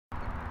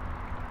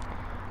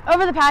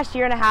Over the past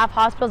year and a half,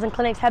 hospitals and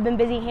clinics have been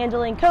busy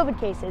handling COVID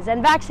cases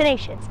and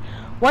vaccinations.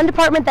 One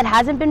department that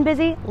hasn't been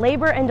busy,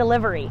 labor and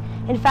delivery.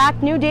 In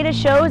fact, new data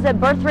shows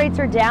that birth rates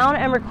are down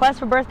and requests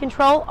for birth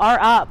control are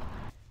up.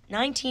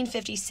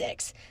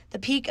 1956, the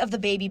peak of the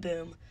baby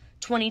boom.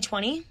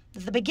 2020,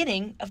 the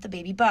beginning of the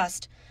baby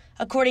bust.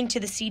 According to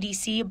the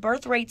CDC,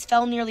 birth rates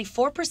fell nearly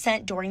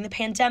 4% during the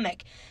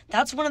pandemic.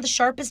 That's one of the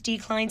sharpest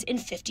declines in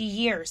 50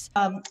 years.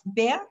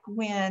 Back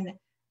when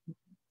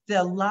the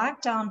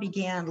lockdown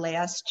began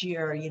last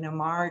year,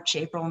 March,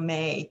 April,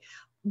 May,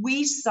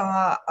 we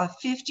saw a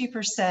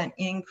 50%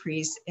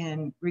 increase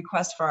in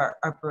requests for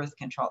our birth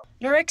control.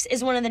 Nurix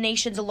is one of the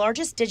nation's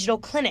largest digital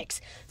clinics.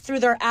 Through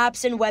their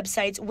apps and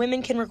websites,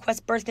 women can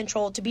request birth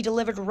control to be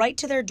delivered right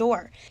to their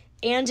door.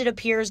 And it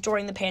appears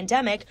during the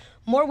pandemic,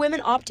 more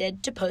women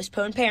opted to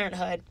postpone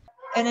parenthood.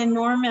 An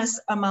enormous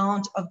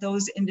amount of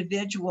those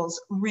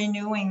individuals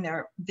renewing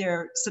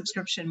their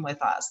subscription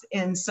with us.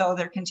 And so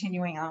they're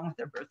continuing on with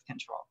their birth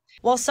control.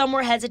 While some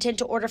were hesitant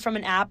to order from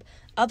an app,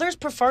 others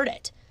preferred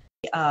it.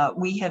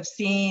 We have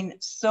seen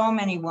so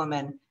many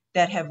women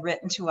that have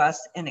written to us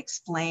and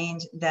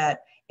explained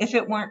that if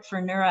it weren't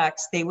for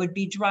Nurix, they would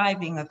be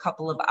driving a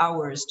couple of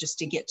hours just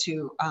to get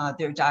to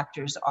their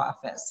doctor's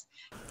office.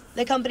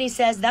 The company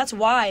says that's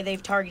why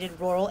they've targeted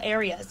rural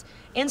areas.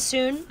 And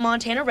soon,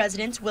 Montana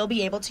residents will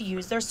be able to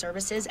use their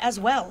services as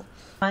well.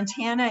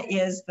 Montana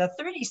is the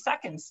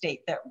 32nd state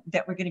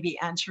that we're going to be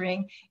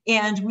entering,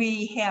 and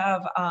we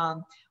have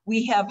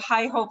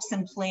high hopes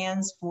and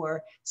plans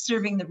for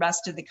serving the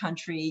rest of the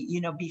country,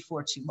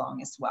 before too long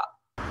as well.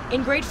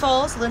 In Great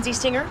Falls, Lindsay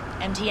Stinger,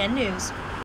 MTN News.